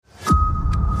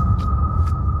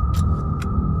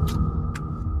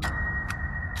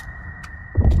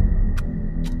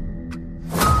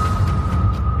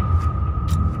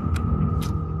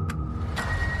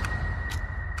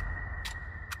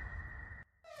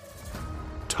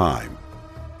Time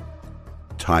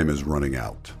is running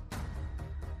out.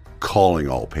 Calling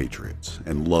all patriots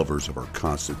and lovers of our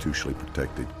constitutionally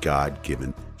protected,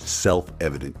 God-given,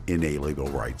 self-evident, inalienable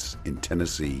rights in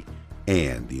Tennessee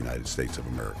and the United States of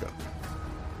America.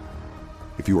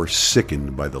 If you are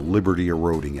sickened by the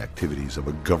liberty-eroding activities of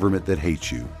a government that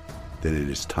hates you, then it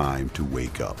is time to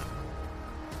wake up.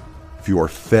 If you are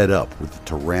fed up with the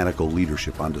tyrannical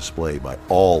leadership on display by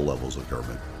all levels of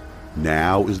government,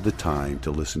 now is the time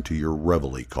to listen to your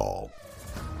reveille call.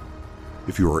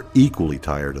 If you are equally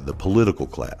tired of the political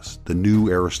class, the new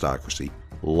aristocracy,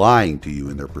 lying to you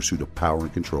in their pursuit of power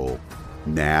and control,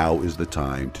 now is the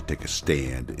time to take a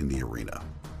stand in the arena.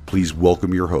 Please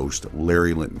welcome your host,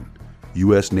 Larry Linton,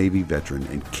 U.S. Navy veteran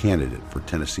and candidate for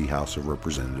Tennessee House of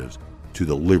Representatives, to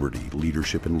the Liberty,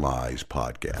 Leadership, and Lies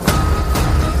podcast.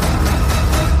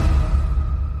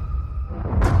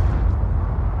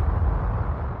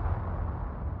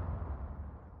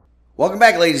 Welcome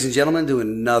back, ladies and gentlemen, to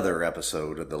another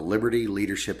episode of the Liberty,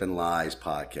 Leadership, and Lies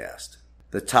podcast.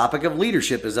 The topic of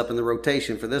leadership is up in the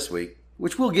rotation for this week,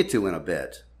 which we'll get to in a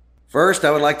bit. First,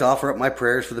 I would like to offer up my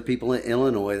prayers for the people in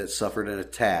Illinois that suffered an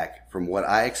attack from what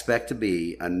I expect to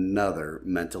be another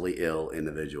mentally ill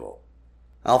individual.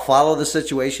 I'll follow the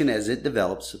situation as it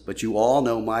develops, but you all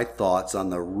know my thoughts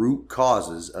on the root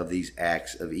causes of these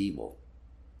acts of evil.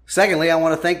 Secondly, I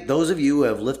want to thank those of you who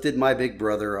have lifted my big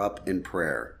brother up in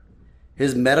prayer.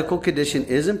 His medical condition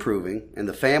is improving, and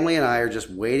the family and I are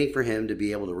just waiting for him to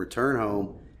be able to return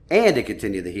home and to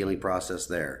continue the healing process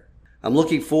there. I'm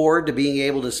looking forward to being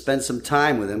able to spend some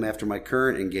time with him after my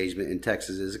current engagement in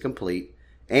Texas is complete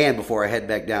and before I head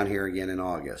back down here again in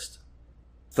August.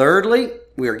 Thirdly,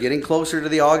 we are getting closer to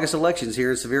the August elections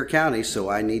here in Sevier County, so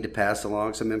I need to pass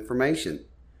along some information.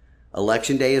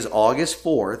 Election day is August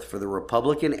 4th for the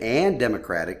Republican and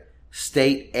Democratic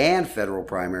state and federal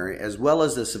primary, as well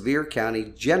as the Sevier County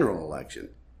general election.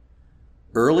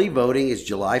 Early voting is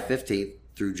July 15th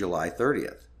through July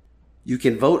 30th. You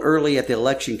can vote early at the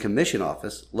Election Commission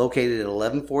office located at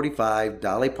 1145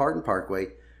 Dolly Parton Parkway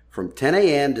from 10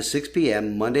 a.m. to 6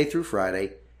 p.m. Monday through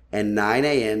Friday and 9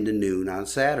 a.m. to noon on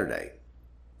Saturday.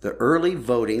 The early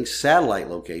voting satellite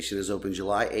location is open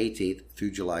July 18th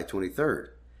through July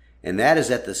 23rd, and that is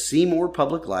at the Seymour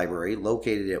Public Library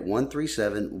located at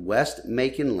 137 West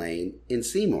Macon Lane in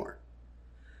Seymour.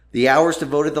 The hours to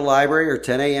vote at the library are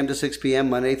 10 a.m. to 6 p.m.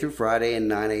 Monday through Friday and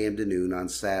 9 a.m. to noon on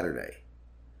Saturday.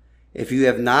 If you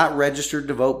have not registered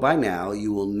to vote by now,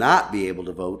 you will not be able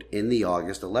to vote in the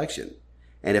August election.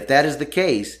 And if that is the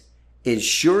case,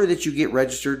 ensure that you get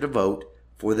registered to vote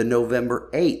for the November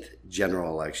 8th general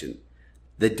election.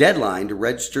 The deadline to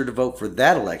register to vote for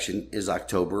that election is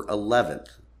October 11th.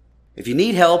 If you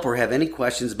need help or have any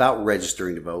questions about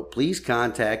registering to vote, please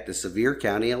contact the Sevier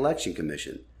County Election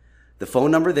Commission. The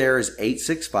phone number there is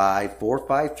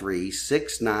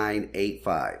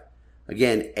 865-453-6985.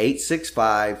 Again,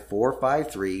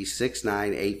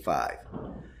 865-453-6985.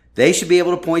 They should be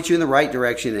able to point you in the right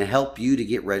direction and help you to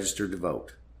get registered to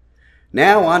vote.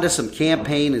 Now on to some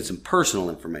campaign and some personal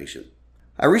information.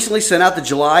 I recently sent out the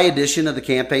July edition of the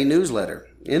campaign newsletter.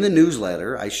 In the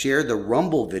newsletter, I shared the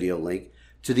Rumble video link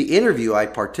to the interview I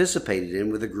participated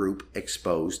in with the group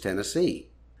Expose Tennessee.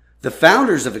 The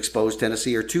founders of Expose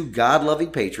Tennessee are two God-loving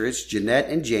patriots, Jeanette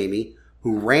and Jamie,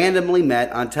 who randomly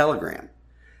met on Telegram.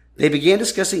 They began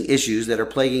discussing issues that are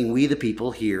plaguing we the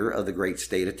people here of the great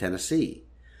state of Tennessee.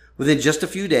 Within just a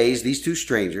few days, these two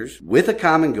strangers, with a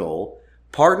common goal,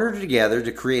 partnered together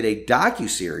to create a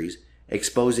docuseries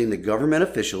exposing the government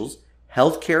officials,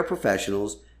 healthcare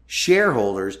professionals,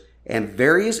 shareholders, and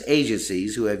various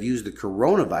agencies who have used the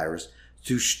coronavirus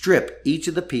to strip each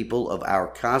of the people of our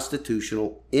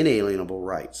constitutional inalienable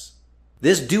rights.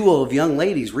 This duo of young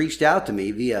ladies reached out to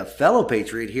me via a fellow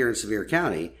patriot here in Sevier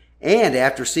County, and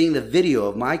after seeing the video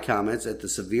of my comments at the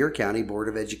Sevier County Board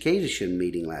of Education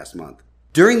meeting last month.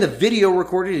 During the video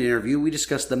recorded interview, we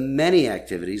discussed the many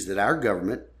activities that our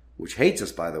government, which hates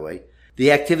us by the way,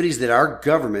 the activities that our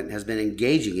government has been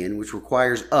engaging in, which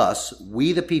requires us,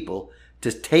 we the people,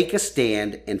 to take a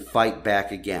stand and fight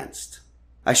back against.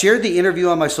 I shared the interview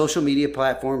on my social media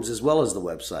platforms as well as the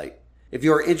website. If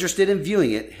you are interested in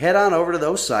viewing it, head on over to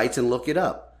those sites and look it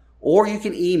up. Or you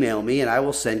can email me and I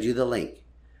will send you the link.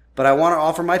 But I want to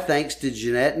offer my thanks to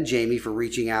Jeanette and Jamie for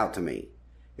reaching out to me.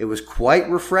 It was quite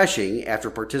refreshing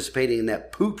after participating in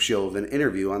that poop show of an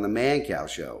interview on the Man Cow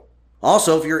Show.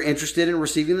 Also, if you're interested in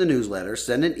receiving the newsletter,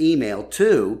 send an email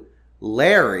to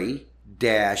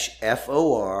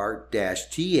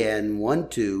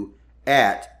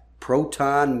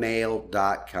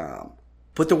Larry-FOR-TN12@protonmail.com.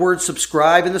 Put the word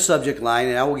subscribe in the subject line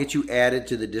and I will get you added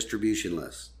to the distribution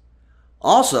list.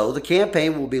 Also, the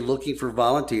campaign will be looking for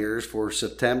volunteers for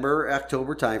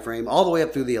September-October timeframe all the way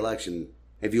up through the election.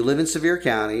 If you live in Sevier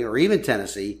County or even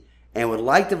Tennessee and would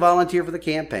like to volunteer for the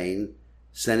campaign,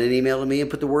 send an email to me and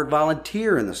put the word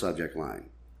volunteer in the subject line.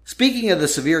 Speaking of the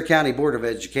Sevier County Board of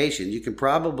Education, you can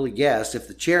probably guess if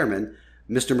the chairman,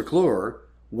 Mr. McClure,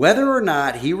 whether or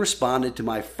not he responded to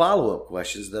my follow-up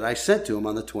questions that I sent to him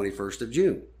on the 21st of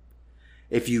June.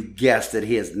 If you guessed that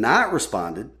he has not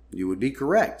responded, you would be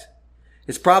correct.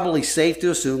 It's probably safe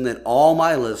to assume that all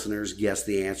my listeners guessed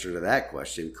the answer to that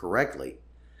question correctly.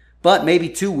 But maybe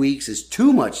 2 weeks is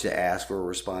too much to ask for a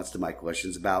response to my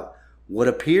questions about what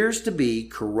appears to be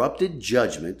corrupted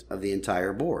judgment of the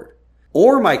entire board.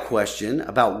 Or my question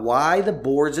about why the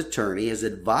board's attorney has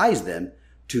advised them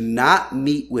to not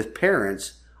meet with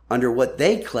parents under what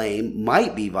they claim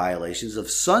might be violations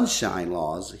of sunshine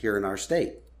laws here in our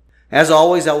state. As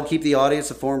always, I will keep the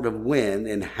audience informed of when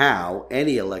and how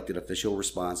any elected official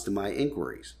responds to my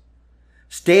inquiries.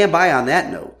 Stand by on that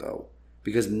note, though,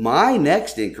 because my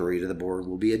next inquiry to the board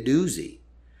will be a doozy.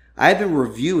 I have been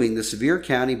reviewing the Sevier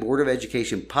County Board of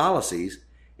Education policies,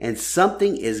 and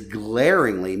something is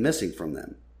glaringly missing from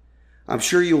them. I'm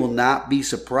sure you will not be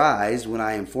surprised when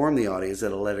I inform the audience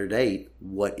at a later date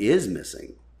what is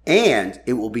missing. And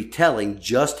it will be telling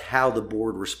just how the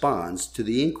board responds to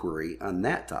the inquiry on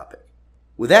that topic.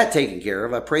 With that taken care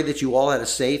of, I pray that you all had a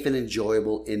safe and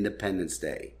enjoyable Independence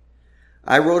Day.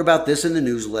 I wrote about this in the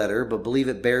newsletter, but believe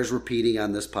it bears repeating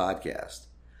on this podcast.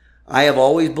 I have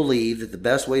always believed that the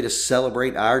best way to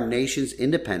celebrate our nation's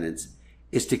independence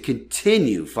is to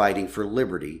continue fighting for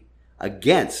liberty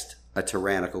against a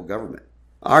tyrannical government.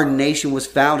 Our nation was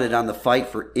founded on the fight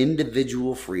for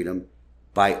individual freedom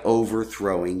by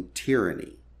overthrowing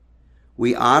tyranny.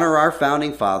 We honor our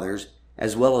founding fathers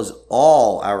as well as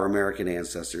all our American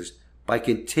ancestors by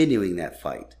continuing that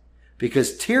fight,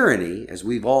 because tyranny, as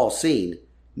we've all seen,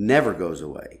 never goes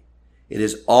away. It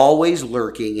is always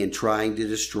lurking and trying to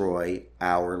destroy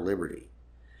our liberty.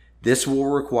 This will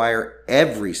require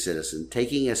every citizen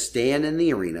taking a stand in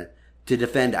the arena to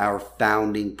defend our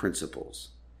founding principles.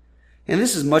 And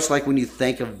this is much like when you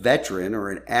thank a veteran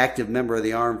or an active member of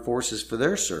the armed forces for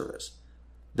their service.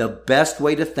 The best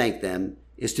way to thank them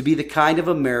is to be the kind of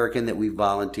American that we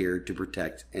volunteered to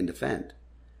protect and defend.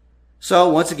 So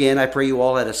once again, I pray you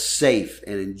all had a safe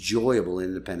and enjoyable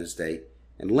Independence Day,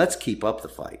 and let's keep up the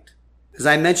fight. As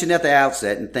I mentioned at the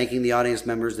outset, in thanking the audience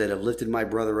members that have lifted my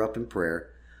brother up in prayer,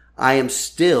 I am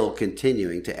still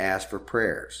continuing to ask for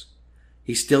prayers.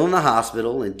 He's still in the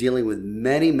hospital and dealing with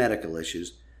many medical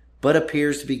issues, but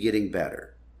appears to be getting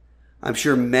better. I'm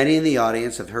sure many in the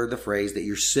audience have heard the phrase that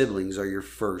your siblings are your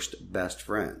first best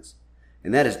friends.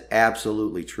 And that is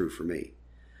absolutely true for me.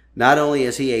 Not only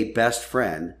is he a best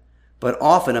friend, but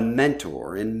often a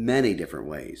mentor in many different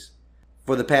ways.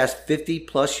 For the past 50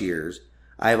 plus years,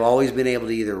 I have always been able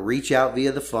to either reach out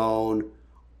via the phone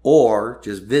or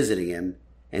just visiting him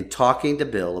and talking to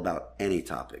Bill about any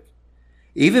topic.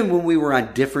 Even when we were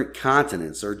on different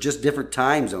continents or just different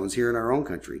time zones here in our own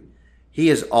country, he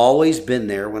has always been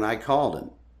there when I called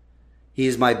him. He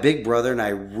is my big brother, and I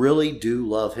really do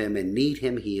love him and need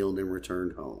him healed and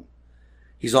returned home.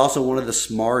 He's also one of the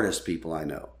smartest people I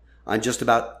know on just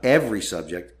about every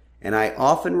subject, and I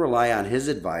often rely on his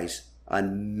advice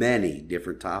on many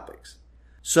different topics.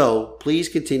 So please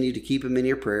continue to keep him in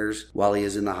your prayers while he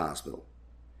is in the hospital.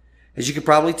 As you can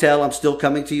probably tell, I'm still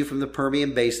coming to you from the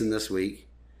Permian Basin this week.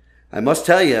 I must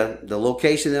tell you, the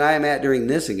location that I am at during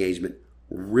this engagement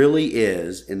really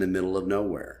is in the middle of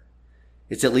nowhere.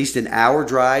 It's at least an hour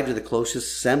drive to the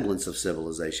closest semblance of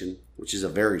civilization, which is a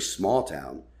very small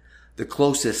town. The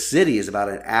closest city is about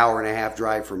an hour and a half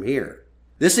drive from here.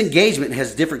 This engagement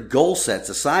has different goal sets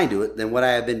assigned to it than what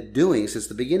I have been doing since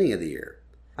the beginning of the year.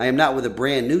 I am not with a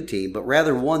brand new team, but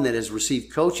rather one that has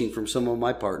received coaching from some of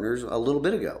my partners a little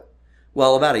bit ago.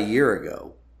 Well, about a year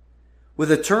ago.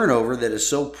 With a turnover that is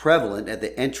so prevalent at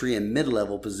the entry and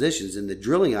mid-level positions in the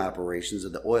drilling operations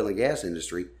of the oil and gas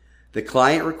industry, the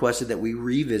client requested that we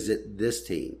revisit this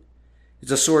team. It's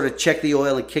a sort of check the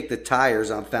oil and kick the tires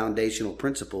on foundational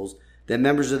principles that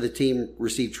members of the team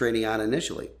received training on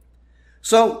initially.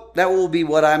 So that will be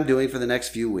what I'm doing for the next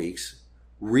few weeks,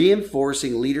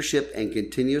 reinforcing leadership and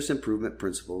continuous improvement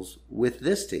principles with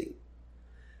this team.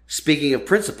 Speaking of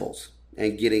principles,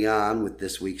 and getting on with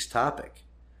this week's topic,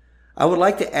 I would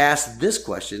like to ask this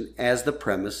question as the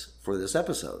premise for this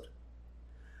episode.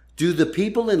 Do the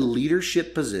people in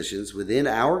leadership positions within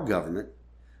our government,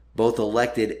 both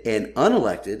elected and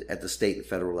unelected at the state and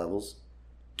federal levels,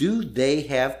 do they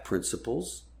have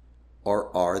principles,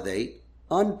 or are they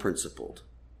unprincipled?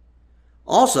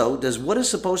 Also, does what is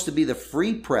supposed to be the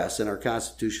free press in our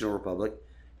constitutional republic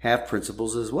have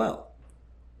principles as well?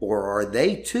 Or are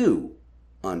they too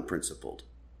unprincipled?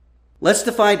 Let's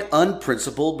define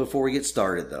unprincipled before we get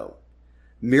started, though.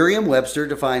 Merriam-Webster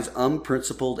defines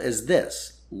unprincipled as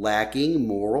this: lacking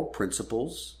moral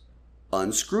principles,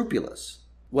 unscrupulous.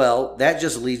 Well, that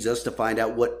just leads us to find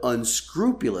out what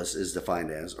unscrupulous is defined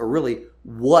as, or really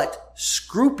what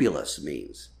scrupulous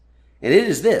means. And it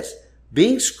is this: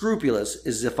 being scrupulous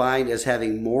is defined as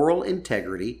having moral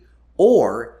integrity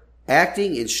or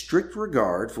acting in strict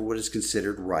regard for what is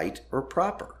considered right or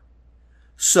proper.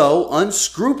 So,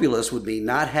 unscrupulous would mean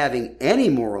not having any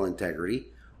moral integrity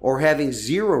or having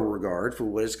zero regard for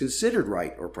what is considered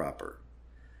right or proper.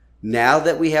 Now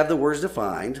that we have the words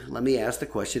defined, let me ask the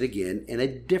question again in a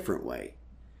different way.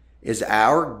 Is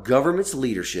our government's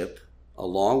leadership,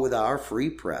 along with our free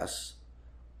press,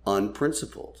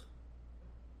 unprincipled?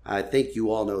 I think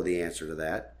you all know the answer to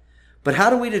that. But how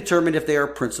do we determine if they are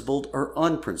principled or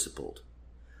unprincipled?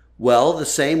 Well, the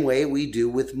same way we do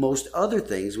with most other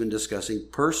things when discussing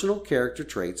personal character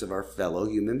traits of our fellow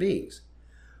human beings.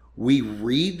 We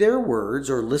read their words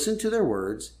or listen to their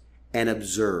words and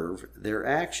observe their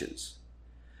actions.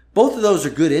 Both of those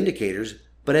are good indicators,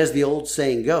 but as the old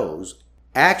saying goes,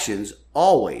 actions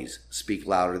always speak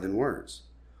louder than words.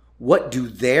 What do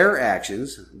their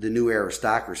actions, the new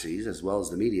aristocracies as well as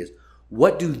the medias,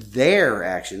 what do their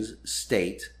actions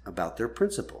state about their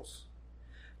principles?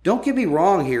 Don't get me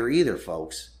wrong here either,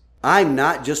 folks. I'm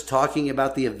not just talking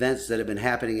about the events that have been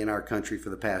happening in our country for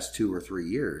the past 2 or 3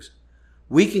 years.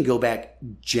 We can go back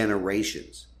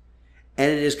generations.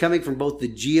 And it is coming from both the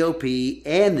GOP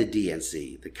and the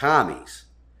DNC, the commies.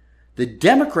 The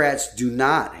Democrats do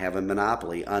not have a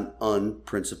monopoly on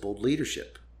unprincipled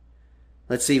leadership.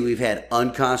 Let's see, we've had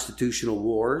unconstitutional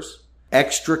wars,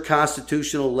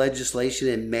 extra-constitutional legislation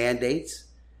and mandates,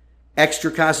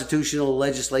 extra-constitutional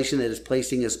legislation that is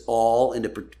placing us all into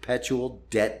perpetual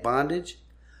debt bondage,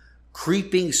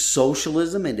 creeping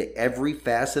socialism into every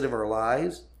facet of our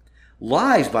lives.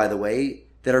 Lives, by the way,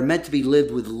 that are meant to be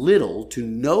lived with little to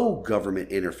no government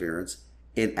interference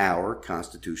in our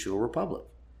constitutional republic.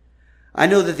 I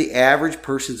know that the average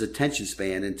person's attention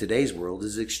span in today's world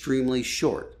is extremely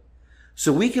short.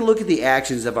 So we can look at the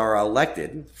actions of our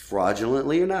elected,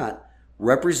 fraudulently or not,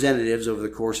 representatives over the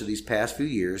course of these past few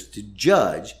years to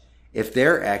judge if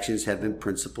their actions have been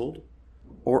principled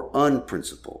or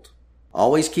unprincipled.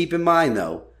 Always keep in mind,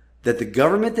 though, that the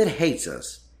government that hates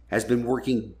us has been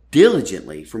working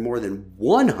diligently for more than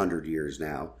 100 years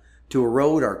now to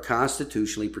erode our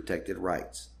constitutionally protected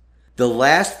rights. The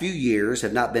last few years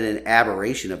have not been an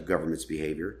aberration of government's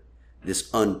behavior, this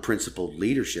unprincipled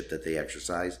leadership that they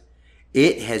exercise.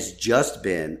 It has just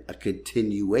been a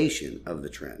continuation of the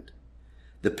trend.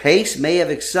 The pace may have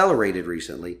accelerated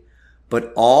recently,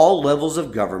 but all levels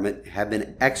of government have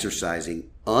been exercising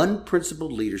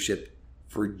unprincipled leadership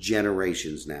for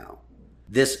generations now.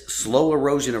 This slow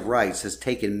erosion of rights has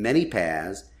taken many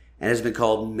paths and has been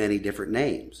called many different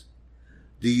names.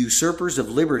 The usurpers of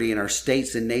liberty in our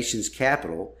states and nation's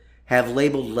capital have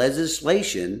labeled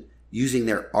legislation using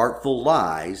their artful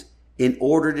lies in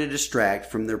order to distract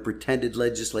from their pretended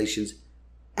legislation's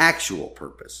actual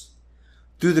purpose.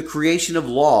 Through the creation of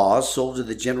laws sold to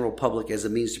the general public as a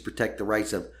means to protect the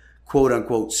rights of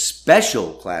quote-unquote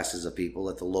special classes of people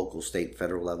at the local, state, and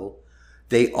federal level,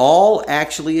 they all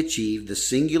actually achieve the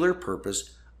singular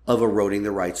purpose of eroding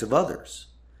the rights of others,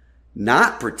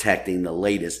 not protecting the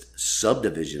latest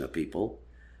subdivision of people,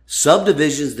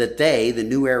 subdivisions that they, the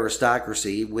new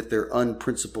aristocracy with their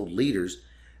unprincipled leaders,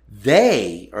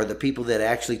 they are the people that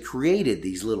actually created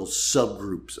these little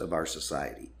subgroups of our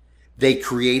society. They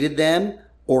created them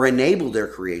or enabled their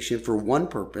creation for one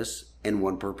purpose and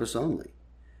one purpose only: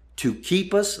 to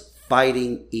keep us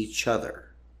fighting each other.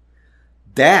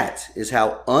 That is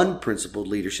how unprincipled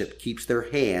leadership keeps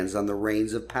their hands on the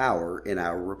reins of power in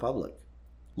our republic.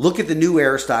 Look at the new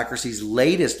aristocracy's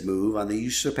latest move on the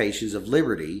usurpations of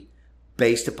liberty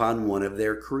based upon one of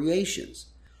their creations.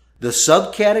 The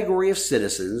subcategory of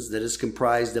citizens that is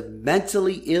comprised of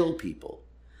mentally ill people,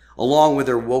 along with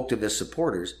their woketivist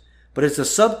supporters, but it's a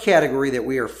subcategory that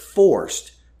we are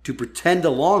forced to pretend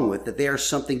along with that they are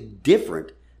something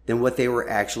different than what they were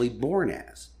actually born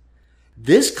as.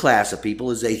 This class of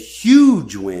people is a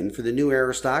huge win for the new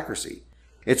aristocracy.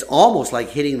 It's almost like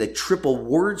hitting the triple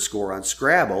word score on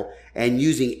Scrabble and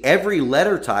using every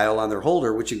letter tile on their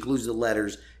holder, which includes the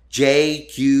letters J,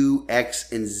 Q,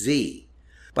 X, and Z.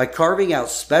 By carving out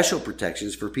special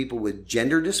protections for people with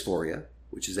gender dysphoria,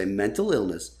 which is a mental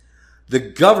illness, the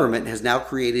government has now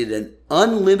created an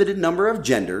unlimited number of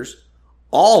genders,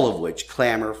 all of which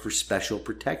clamor for special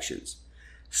protections.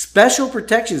 Special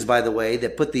protections, by the way,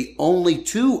 that put the only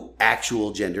two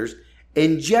actual genders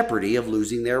in jeopardy of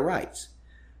losing their rights.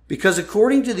 Because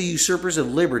according to the usurpers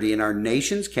of liberty in our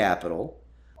nation's capital,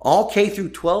 all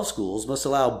K-12 schools must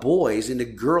allow boys into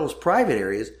girls' private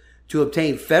areas to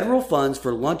obtain federal funds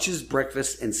for lunches,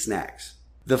 breakfasts, and snacks.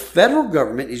 The federal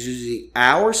government is using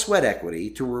our sweat equity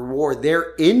to reward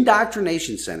their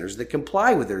indoctrination centers that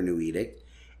comply with their new edict,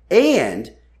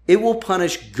 and it will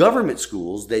punish government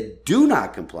schools that do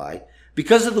not comply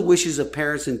because of the wishes of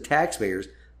parents and taxpayers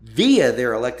via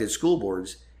their elected school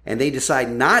boards, and they decide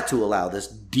not to allow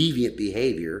this deviant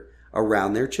behavior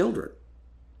around their children.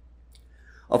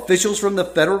 Officials from the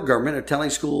federal government are telling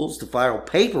schools to file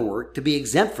paperwork to be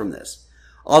exempt from this,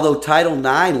 although Title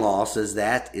IX law says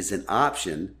that is an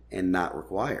option and not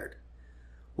required.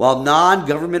 While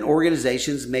non-government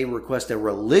organizations may request a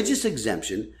religious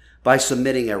exemption by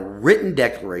submitting a written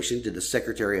declaration to the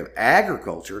Secretary of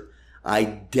Agriculture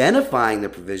identifying the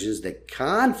provisions that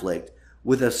conflict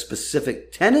with a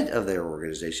specific tenet of their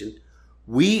organization,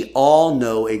 we all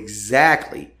know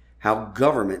exactly how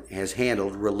government has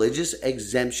handled religious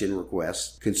exemption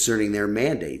requests concerning their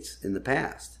mandates in the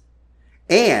past.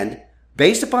 And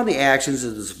based upon the actions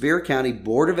of the Sevier County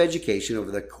Board of Education over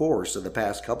the course of the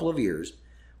past couple of years,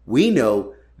 we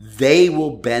know they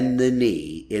will bend the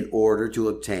knee in order to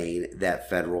obtain that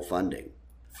federal funding.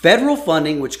 Federal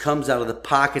funding which comes out of the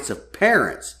pockets of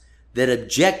parents that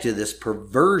object to this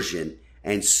perversion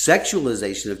and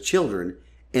sexualization of children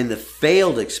in the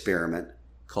failed experiment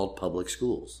called public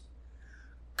schools.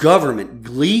 Government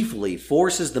gleefully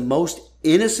forces the most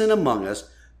innocent among us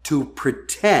to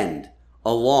pretend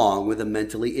along with the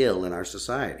mentally ill in our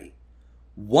society.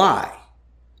 Why?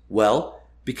 Well,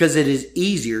 because it is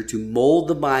easier to mold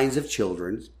the minds of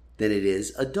children than it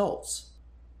is adults,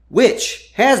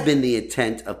 which has been the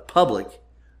intent of public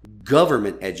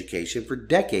government education for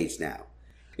decades now.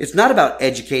 It's not about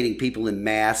educating people in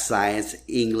math, science,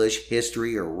 English,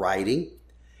 history, or writing.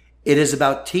 It is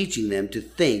about teaching them to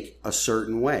think a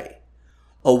certain way,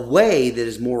 a way that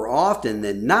is more often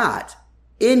than not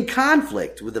in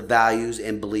conflict with the values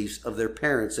and beliefs of their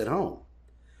parents at home.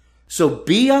 So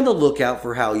be on the lookout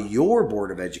for how your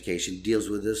Board of Education deals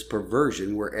with this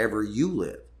perversion wherever you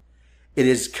live. It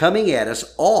is coming at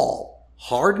us all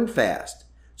hard and fast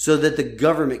so that the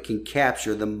government can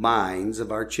capture the minds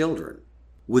of our children.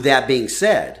 With that being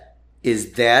said,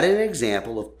 is that an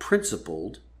example of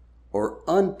principled or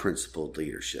unprincipled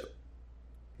leadership?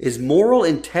 Is moral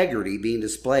integrity being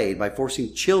displayed by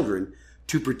forcing children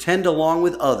to pretend along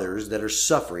with others that are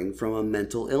suffering from a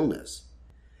mental illness?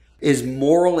 Is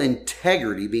moral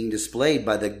integrity being displayed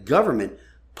by the government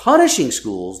punishing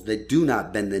schools that do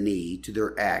not bend the knee to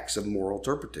their acts of moral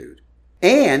turpitude?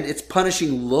 And it's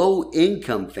punishing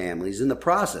low-income families in the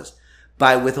process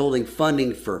by withholding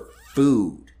funding for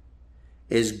food.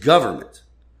 Is government,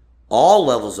 all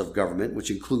levels of government, which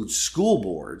includes school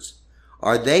boards,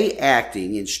 are they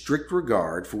acting in strict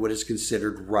regard for what is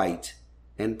considered right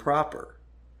and proper?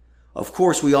 Of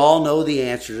course, we all know the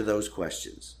answer to those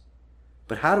questions.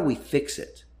 But how do we fix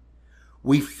it?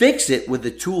 We fix it with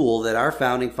the tool that our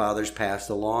founding fathers passed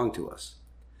along to us.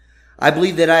 I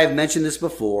believe that I have mentioned this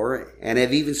before and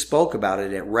have even spoke about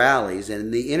it at rallies and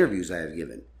in the interviews I have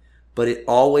given, but it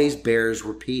always bears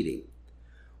repeating.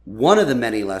 One of the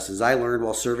many lessons I learned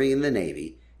while serving in the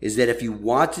Navy is that if you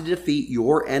want to defeat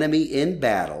your enemy in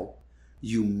battle,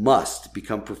 you must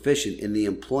become proficient in the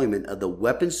employment of the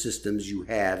weapon systems you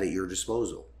have at your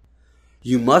disposal.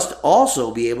 You must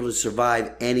also be able to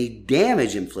survive any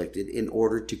damage inflicted in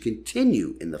order to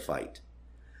continue in the fight.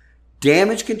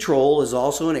 Damage control is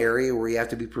also an area where you have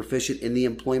to be proficient in the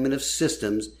employment of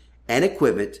systems and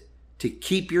equipment to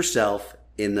keep yourself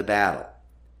in the battle.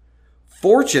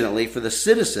 Fortunately for the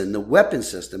citizen, the weapon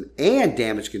system and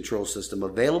damage control system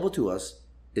available to us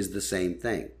is the same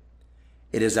thing.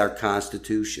 It is our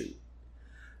Constitution.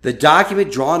 The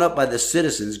document drawn up by the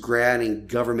citizens granting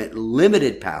government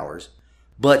limited powers,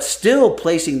 but still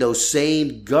placing those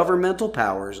same governmental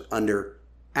powers under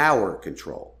our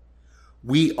control.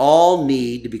 We all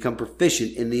need to become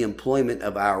proficient in the employment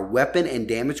of our weapon and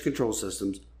damage control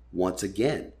systems once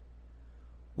again.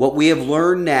 What we have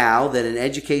learned now that an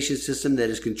education system that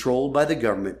is controlled by the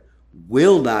government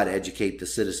will not educate the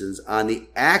citizens on the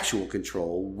actual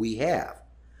control we have,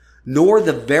 nor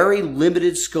the very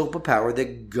limited scope of power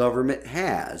that government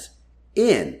has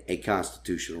in a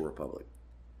constitutional republic.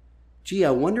 Gee,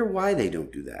 I wonder why they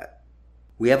don't do that.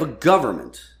 We have a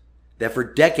government that for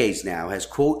decades now has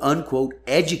quote unquote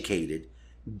educated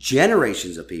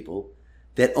generations of people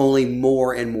that only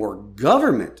more and more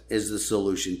government is the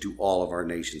solution to all of our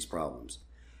nation's problems.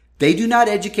 They do not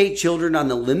educate children on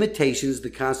the limitations the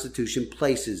Constitution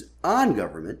places on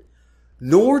government,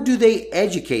 nor do they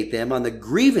educate them on the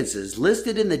grievances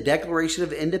listed in the Declaration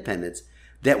of Independence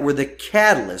that were the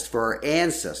catalyst for our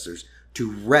ancestors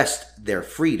to wrest their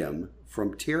freedom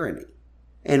from tyranny.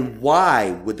 And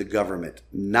why would the government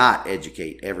not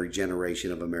educate every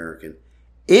generation of American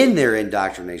in their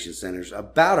indoctrination centers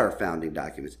about our founding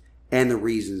documents and the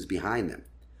reasons behind them?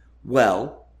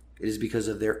 Well, it is because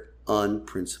of their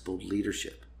unprincipled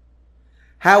leadership.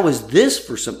 How is this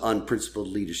for some unprincipled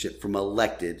leadership from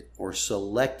elected or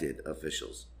selected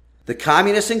officials? The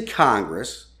communists in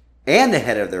Congress and the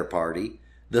head of their party,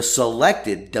 the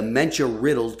selected,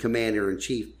 dementia-riddled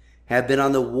commander-in-chief, have been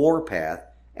on the warpath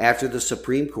after the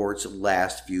Supreme Court's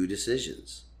last few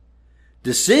decisions.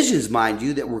 Decisions, mind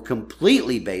you, that were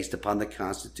completely based upon the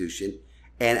Constitution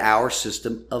and our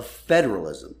system of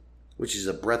federalism, which is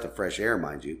a breath of fresh air,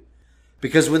 mind you.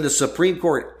 Because when the Supreme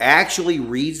Court actually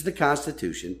reads the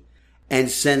Constitution and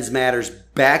sends matters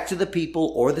back to the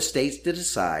people or the states to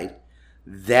decide,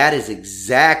 that is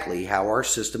exactly how our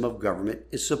system of government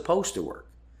is supposed to work,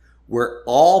 where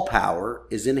all power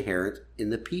is inherent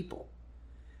in the people.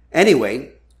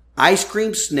 Anyway, Ice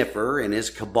Cream Sniffer and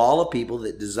his cabal of people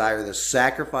that desire the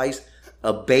sacrifice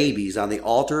of babies on the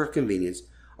altar of convenience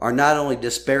are not only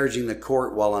disparaging the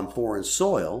court while on foreign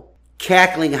soil,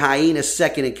 cackling hyena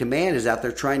second in command is out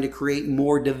there trying to create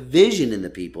more division in the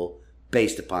people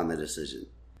based upon the decision.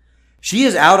 She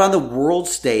is out on the world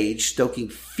stage stoking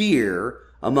fear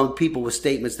among people with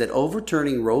statements that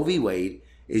overturning Roe v. Wade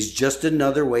is just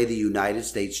another way the United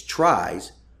States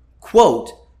tries, quote,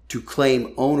 to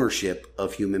claim ownership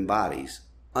of human bodies,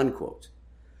 unquote.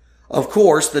 Of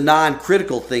course, the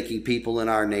non-critical thinking people in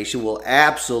our nation will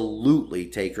absolutely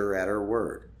take her at her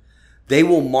word. They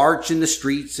will march in the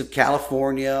streets of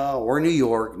California or New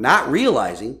York, not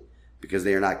realizing, because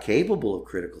they are not capable of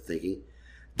critical thinking,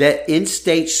 that in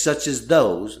states such as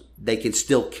those, they can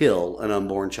still kill an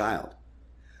unborn child.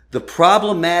 The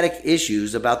problematic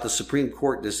issues about the Supreme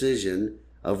Court decision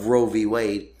of Roe v.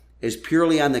 Wade is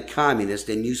purely on the communist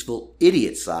and useful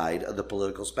idiot side of the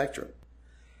political spectrum.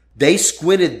 They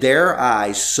squinted their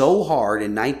eyes so hard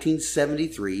in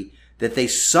 1973 that they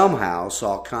somehow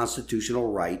saw a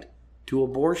constitutional right to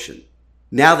abortion.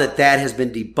 Now that that has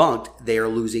been debunked, they are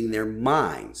losing their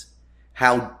minds.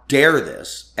 How dare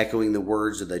this, echoing the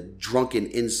words of the drunken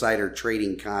insider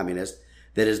trading communist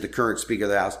that is the current Speaker of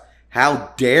the House,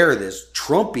 how dare this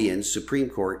Trumpian Supreme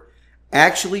Court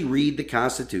actually read the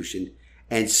Constitution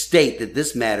and state that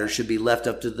this matter should be left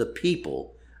up to the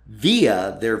people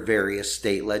via their various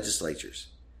state legislatures.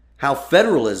 How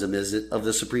federalism is it of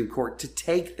the Supreme Court to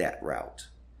take that route?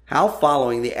 How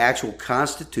following the actual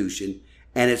Constitution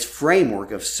and its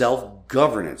framework of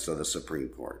self-governance of the Supreme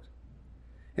Court?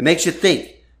 It makes you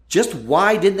think, just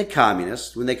why didn't the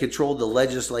communists, when they controlled the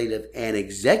legislative and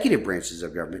executive branches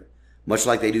of government, much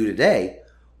like they do today,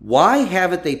 why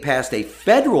haven't they passed a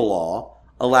federal law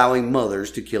allowing mothers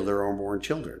to kill their unborn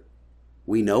children?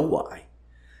 We know why.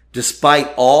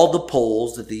 Despite all the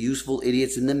polls that the useful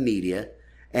idiots in the media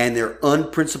and their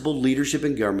unprincipled leadership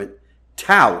in government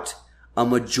tout, a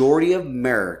majority of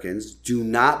Americans do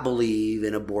not believe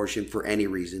in abortion for any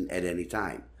reason at any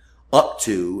time, up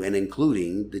to and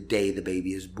including the day the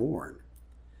baby is born.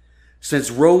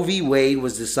 Since Roe v. Wade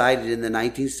was decided in the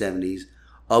 1970s,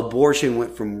 abortion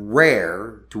went from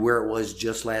rare to where it was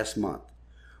just last month,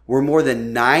 where more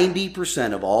than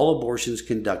 90% of all abortions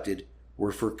conducted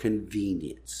were for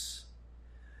convenience.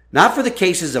 Not for the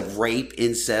cases of rape,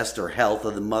 incest, or health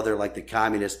of the mother like the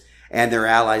communists and their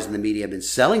allies in the media have been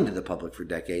selling to the public for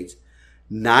decades.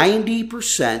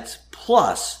 90%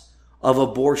 plus of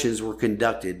abortions were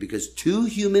conducted because two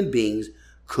human beings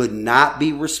could not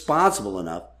be responsible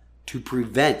enough to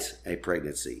prevent a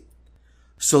pregnancy.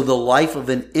 So the life of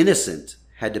an innocent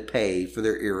had to pay for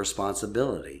their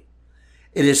irresponsibility.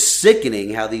 It is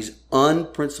sickening how these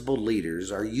unprincipled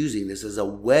leaders are using this as a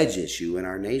wedge issue in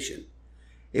our nation.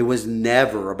 It was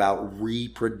never about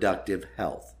reproductive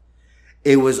health.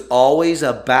 It was always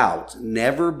about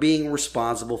never being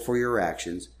responsible for your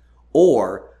actions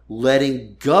or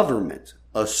letting government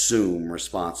assume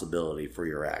responsibility for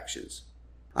your actions.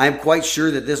 I am quite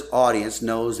sure that this audience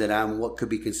knows that I'm what could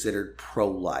be considered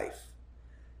pro-life.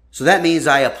 So that means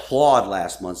I applaud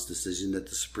last month's decision that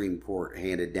the Supreme Court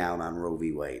handed down on Roe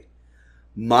v. Wade.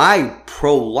 My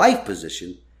pro-life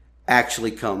position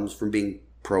actually comes from being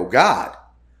pro-God.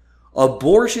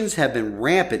 Abortions have been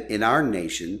rampant in our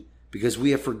nation because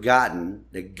we have forgotten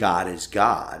that God is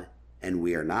God and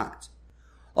we are not.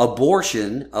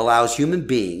 Abortion allows human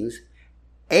beings,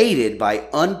 aided by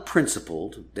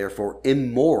unprincipled, therefore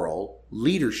immoral,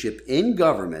 leadership in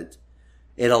government,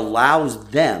 it allows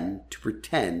them to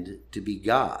pretend to be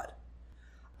God.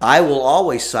 I will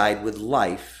always side with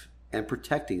life and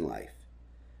protecting life,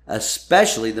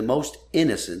 especially the most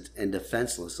innocent and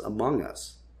defenseless among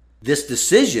us. This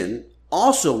decision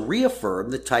also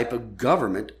reaffirmed the type of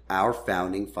government our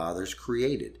founding fathers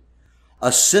created,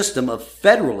 a system of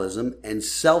federalism and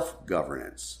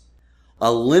self-governance.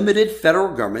 A limited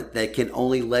federal government that can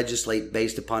only legislate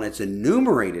based upon its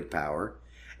enumerated power,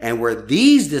 and where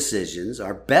these decisions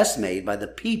are best made by the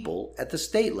people at the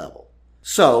state level.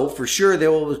 So, for sure,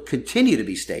 there will continue to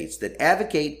be states that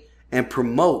advocate and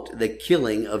promote the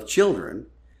killing of children,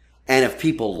 and if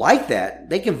people like that,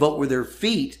 they can vote with their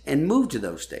feet and move to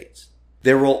those states.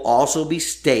 There will also be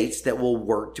states that will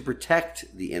work to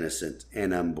protect the innocent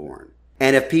and unborn.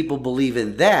 And if people believe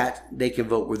in that, they can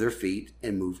vote with their feet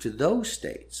and move to those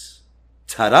states.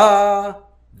 Ta-da!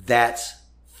 That's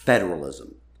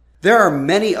federalism. There are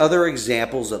many other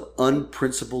examples of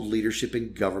unprincipled leadership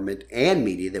in government and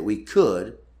media that we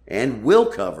could and will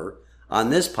cover on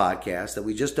this podcast that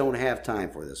we just don't have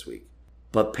time for this week.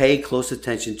 But pay close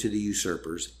attention to the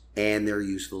usurpers and their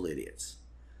useful idiots.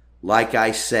 Like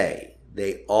I say,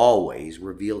 they always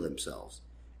reveal themselves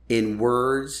in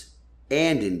words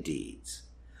and in deeds.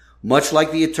 Much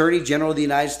like the Attorney General of the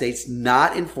United States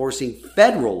not enforcing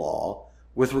federal law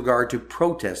with regard to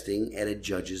protesting at a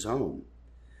judge's home.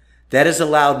 That has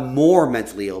allowed more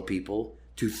mentally ill people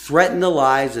to threaten the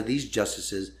lives of these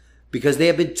justices because they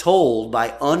have been told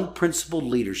by unprincipled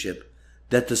leadership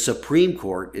that the Supreme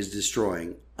Court is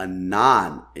destroying a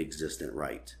non-existent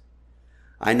right.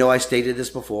 I know I stated this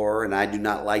before and I do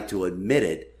not like to admit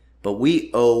it, but we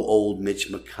owe old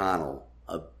Mitch McConnell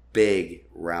a big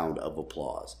round of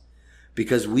applause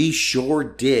because we sure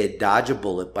did dodge a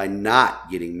bullet by not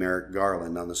getting Merrick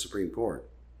Garland on the Supreme Court.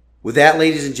 With that,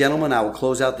 ladies and gentlemen, I will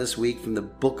close out this week from the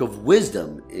Book of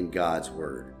Wisdom in God's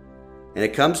Word. And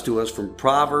it comes to us from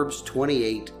Proverbs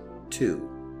 28:2.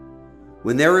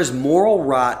 When there is moral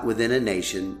rot within a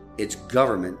nation, its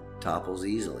government topples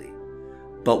easily.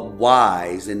 But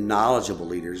wise and knowledgeable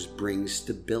leaders bring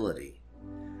stability.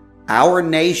 Our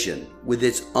nation, with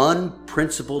its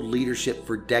unprincipled leadership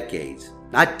for decades,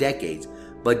 not decades,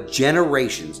 but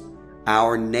generations,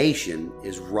 our nation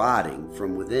is rotting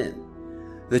from within.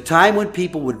 The time when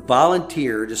people would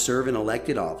volunteer to serve in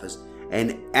elected office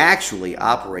and actually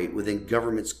operate within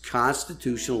government's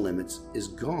constitutional limits is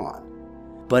gone.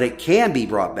 But it can be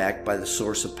brought back by the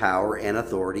source of power and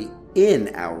authority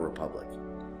in our republic,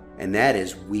 and that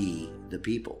is we, the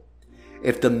people.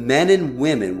 If the men and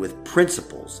women with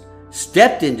principles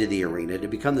stepped into the arena to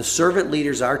become the servant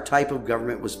leaders our type of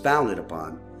government was founded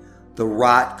upon, the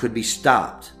rot could be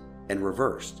stopped and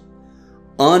reversed.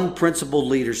 Unprincipled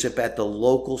leadership at the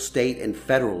local, state, and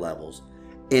federal levels,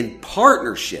 in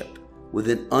partnership with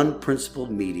an unprincipled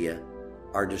media,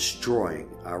 are destroying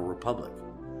our republic.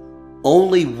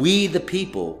 Only we, the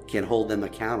people, can hold them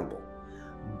accountable,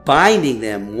 binding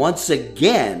them once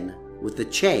again with the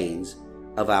chains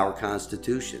of our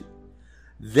Constitution.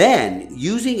 Then,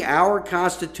 using our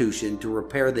Constitution to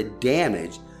repair the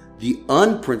damage the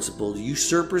unprincipled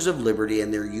usurpers of liberty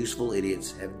and their useful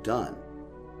idiots have done.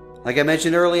 Like I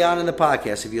mentioned early on in the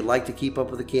podcast, if you'd like to keep up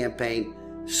with the campaign,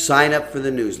 sign up for the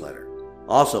newsletter.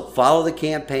 Also, follow the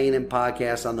campaign and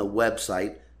podcast on the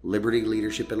website,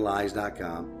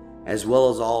 libertyleadershipandlies.com, as well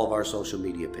as all of our social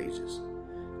media pages.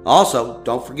 Also,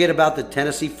 don't forget about the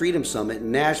Tennessee Freedom Summit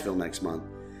in Nashville next month.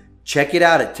 Check it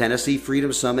out at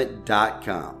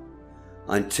TennesseeFreedomSummit.com.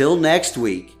 Until next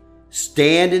week,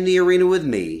 stand in the arena with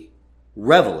me.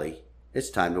 Reveille, it's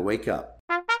time to wake up.